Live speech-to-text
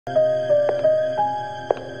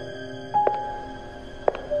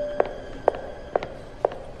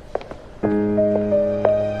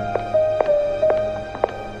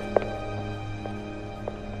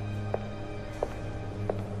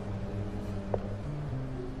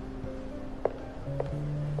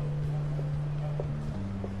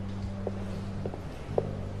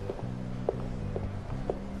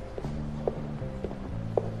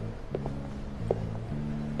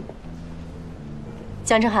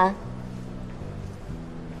江正涵，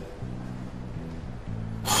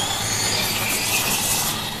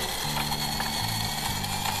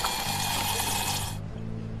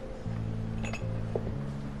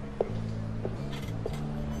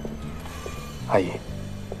阿姨，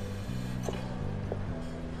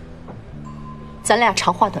咱俩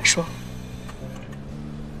长话短说。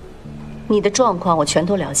你的状况我全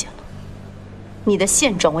都了解了，你的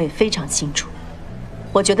现状我也非常清楚。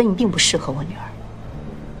我觉得你并不适合我女儿。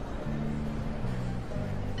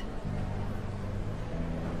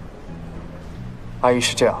阿姨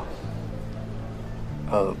是这样，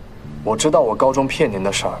我知道我高中骗您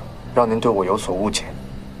的事儿，让您对我有所误解。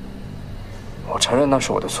我承认那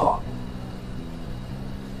是我的错。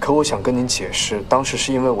可我想跟您解释，当时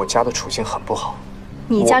是因为我家的处境很不好。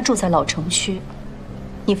你家住在老城区，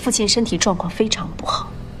你父亲身体状况非常不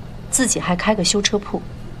好，自己还开个修车铺。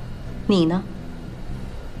你呢？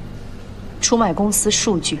出卖公司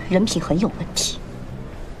数据，人品很有问题。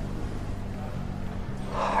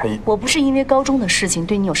阿姨，我不是因为高中的事情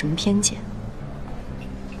对你有什么偏见，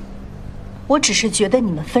我只是觉得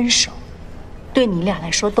你们分手，对你俩来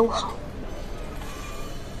说都好。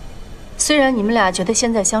虽然你们俩觉得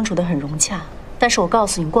现在相处得很融洽，但是我告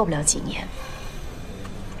诉你，过不了几年，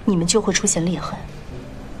你们就会出现裂痕，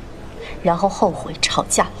然后后悔、吵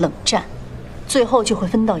架、冷战，最后就会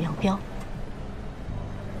分道扬镳。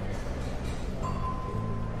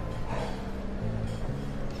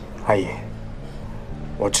阿姨，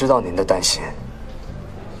我知道您的担心，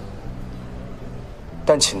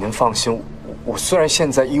但请您放心，我虽然现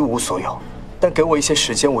在一无所有，但给我一些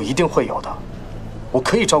时间，我一定会有的。我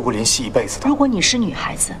可以照顾林夕一辈子的。如果你是女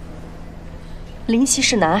孩子，林夕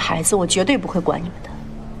是男孩子，我绝对不会管你们的，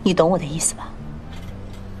你懂我的意思吧？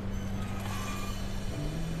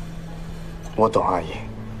我懂，阿姨。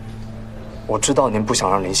我知道您不想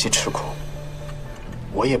让林夕吃苦，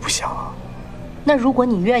我也不想啊。那如果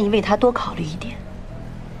你愿意为他多考虑一点，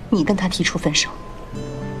你跟他提出分手。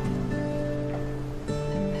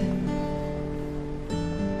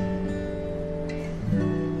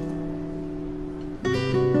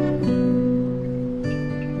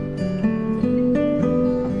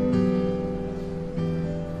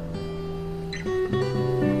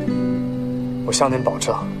我向您保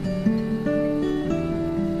证，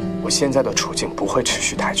我现在的处境不会持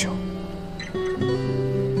续太久。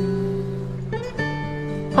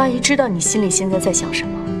阿姨知道你心里现在在想什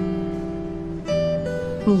么，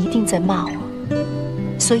你一定在骂我，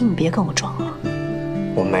所以你别跟我装了。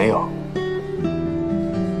我没有，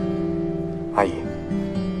阿姨。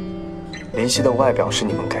林夕的外表是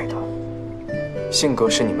你们给的，性格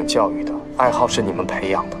是你们教育的，爱好是你们培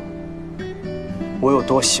养的。我有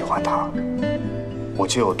多喜欢他，我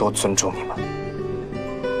就有多尊重你们。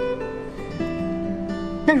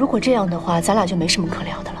那如果这样的话，咱俩就没什么可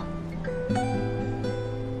聊的了。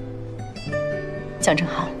蒋正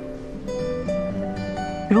涵，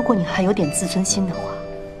如果你还有点自尊心的话，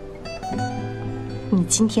你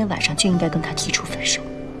今天晚上就应该跟他提出分手。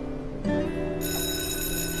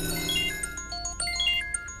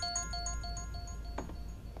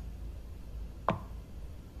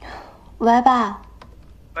喂，爸。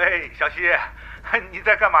喂，小希，你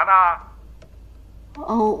在干嘛呢？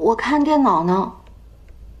我看电脑呢。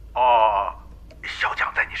哦，小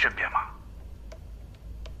蒋在你身边吗？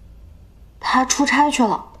他出差去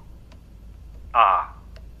了。啊，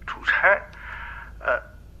出差？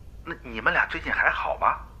那你们俩最近还好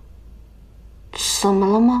吗？怎么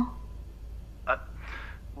了吗？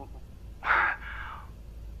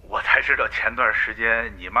我才知道前段时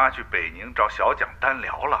间你妈去北宁找小蒋单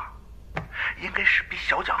聊了，应该是逼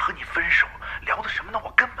小蒋和你分手，聊的什么呢？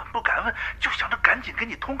我根本不敢问，就想着赶紧给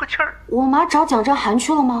你通个气儿。我妈找蒋正涵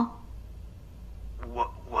去了吗？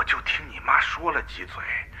我就听你妈说了几嘴，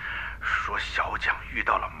说小蒋遇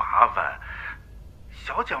到了麻烦。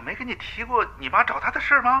小蒋没跟你提过你妈找他的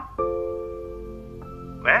事吗？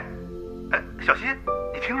喂，小希，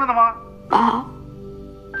你听着呢吗？爸。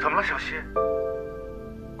怎么了，小希？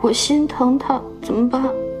我心疼他，怎么办？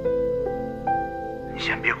你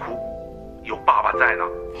先别哭，有爸爸在呢。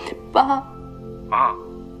爸。啊。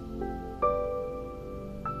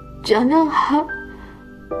蒋正涵。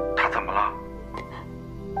他怎么了？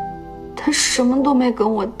他什么都没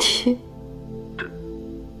跟我提。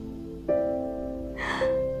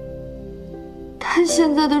他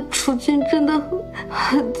现在的处境真的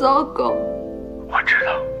很糟糕。我知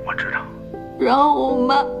道。然后我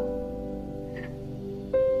妈，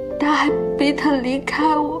她还逼他离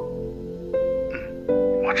开我。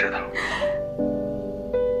我知道。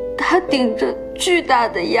他顶着巨大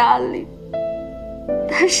的压力，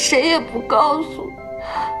他谁也不告诉。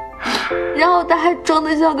然后他还装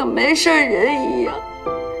得像个没事人一样。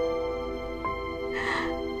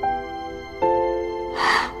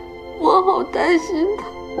我好担心他。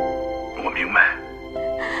我明白。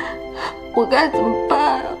我该怎么办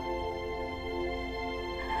啊？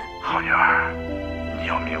好女儿，你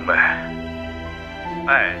要明白，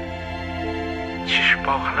爱其实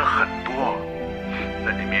包含了很多，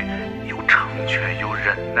那里面有成全，有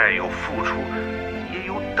忍耐，有付出，也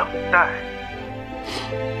有等待。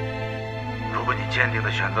如果你坚定地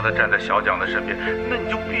选择了站在小蒋的身边，那你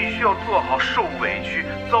就必须要做好受委屈、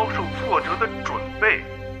遭受挫折的准备。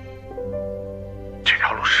这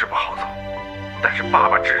条路是不好走，但是爸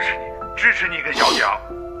爸支持你，支持你跟小蒋。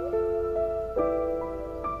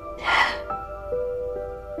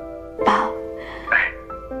爸，哎，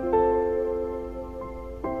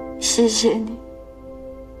谢谢你。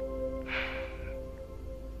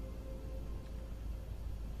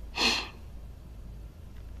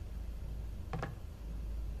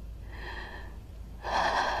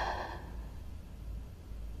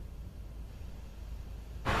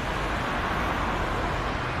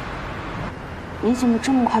你怎么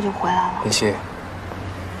这么快就回来了？林夕，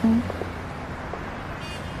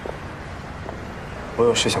我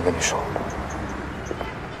有事想跟你说。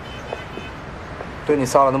对你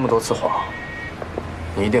撒了那么多次谎，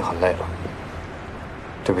你一定很累了。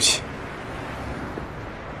对不起。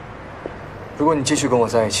如果你继续跟我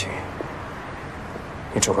在一起，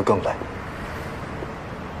你只会更累。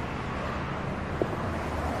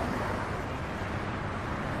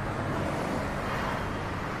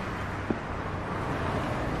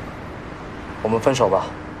我们分手吧。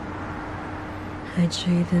还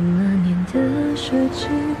记得那年的雪季，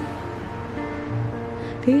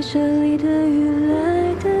比这里的雨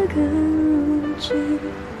来得更如期，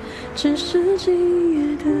只是今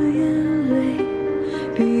夜的眼泪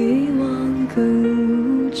比以往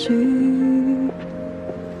更无趣。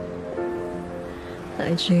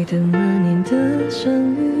还记得那年的相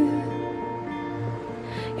遇，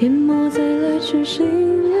淹没在来去行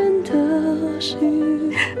人的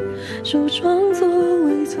心，手创作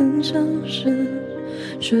未曾消失，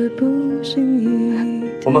却不经意。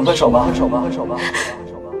我们分手吧，分手吧，分手吧。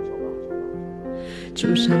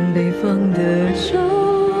就像北方的秋，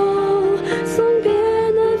送别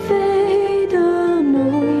南飞的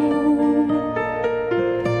梦，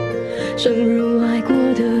正如爱过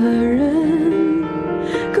的人，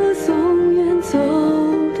歌颂远走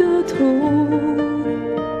的痛。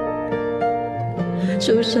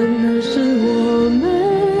就像那时我们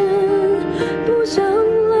不想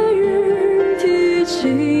来日提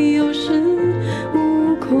起，有恃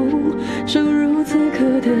无恐，正如此刻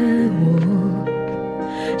的我，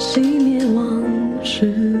熄灭往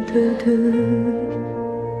事的灯。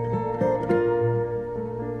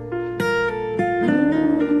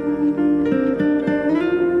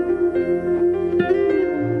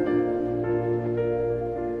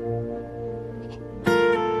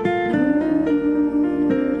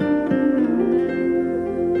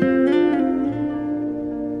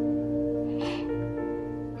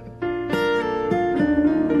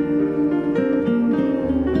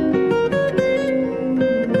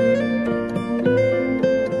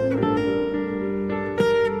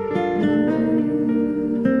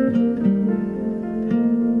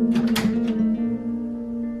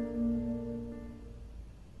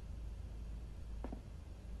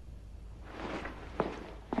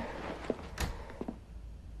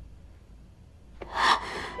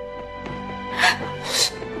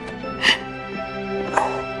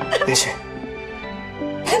林夕，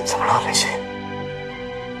怎么了？林夕，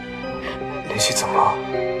林夕怎么了？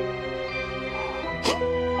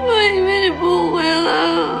我以为你不回来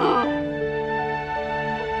了。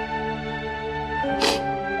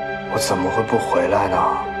我怎么会不回来呢？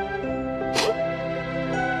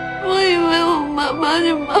我以为我妈把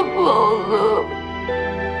你妈跑了。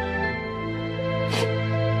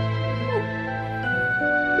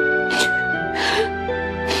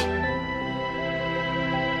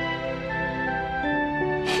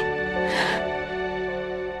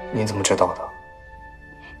你怎么知道的？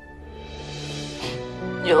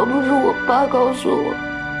要不是我爸告诉我，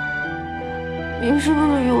你是不是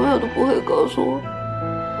永远都不会告诉我？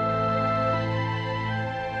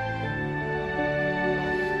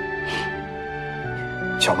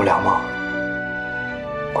小不良吗？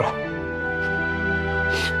过来。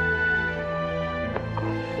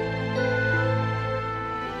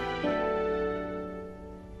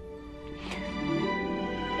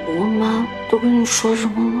我妈都跟你说什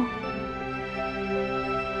么了？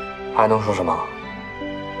还能说什么？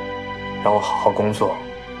让我好好工作，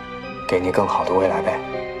给你更好的未来呗。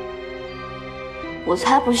我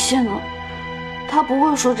才不信呢，他不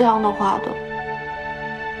会说这样的话的。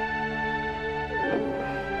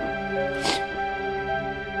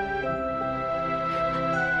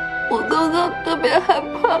我刚刚特别害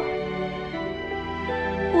怕，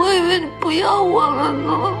我以为你不要我了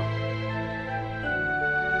呢。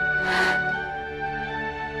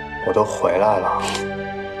我都回来了，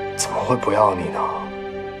怎么会不要你呢？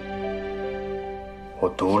我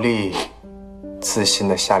独立、自信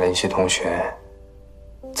的夏林熙同学，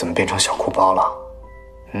怎么变成小哭包了？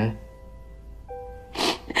嗯？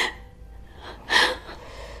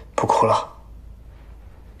不哭了，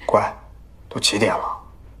乖，都几点了？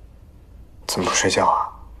怎么不睡觉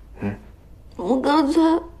啊？嗯？我刚才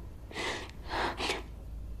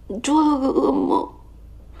做了个噩梦。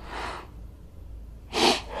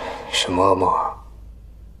什么噩梦啊？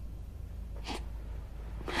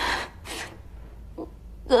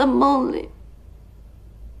在梦里，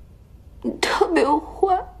你特别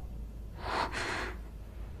坏。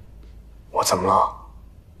我怎么了？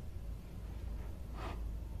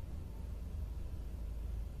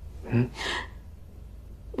嗯？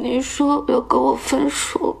你说要跟我分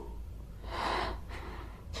手。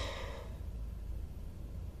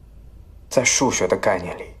在数学的概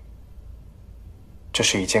念里，这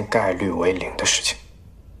是一件概率为0的事情。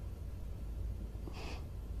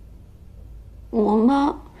我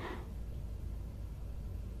妈，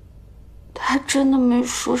她真的没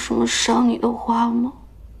说什么伤你的话吗？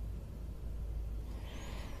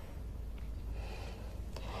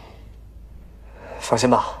放心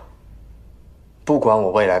吧，不管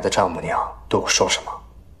我未来的丈母娘对我说什么，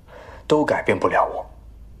都改变不了我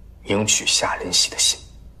迎娶夏林熙的心。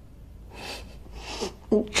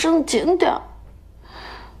你正经点。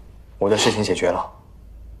我的事情解决了。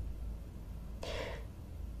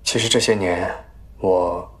其实这些年，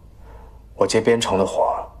我接编程的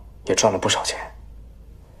活也赚了不少钱，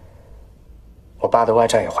我爸的外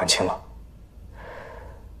债也还清了，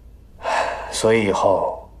所以以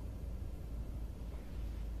后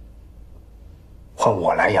换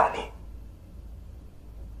我来养你，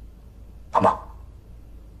好吗？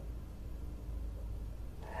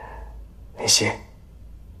林熙，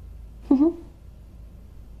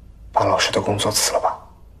把老师的工作辞了吧。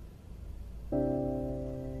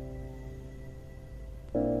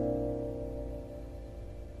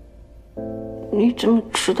你怎么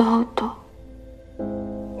知道的？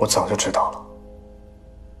我早就知道了，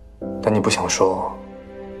但你不想说，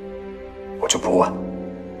我就不问。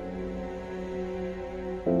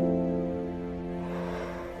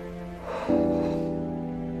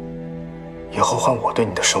以后换我对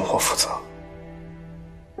你的生活负责，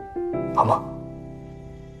好吗？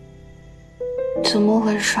怎么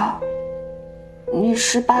回事？你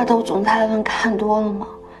是霸道总裁文看多了吗？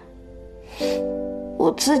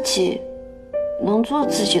我自己能做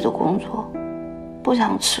自己的工作，不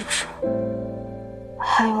想辞职。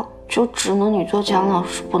还有，就只能你做姜老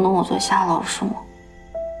师，不能我做夏老师吗？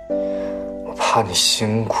我怕你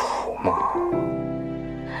辛苦嘛。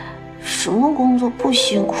什么工作不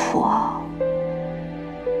辛苦啊？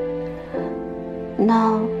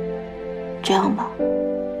那这样吧，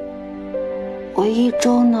我1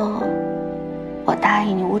周呢，我答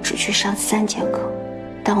应你，我只去上3节课，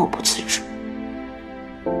但我不辞职。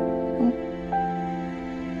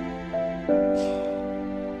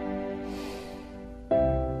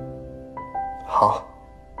好，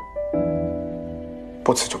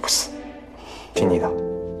不辞就不辞，听你的。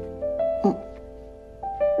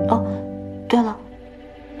哦，对了，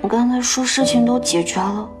我刚才说事情都解决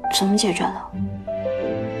了，怎么解决的？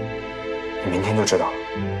你明天就知道。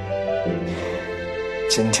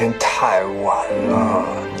今天太晚了，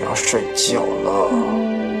你要睡觉了。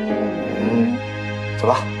走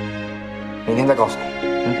吧，明天再告诉你。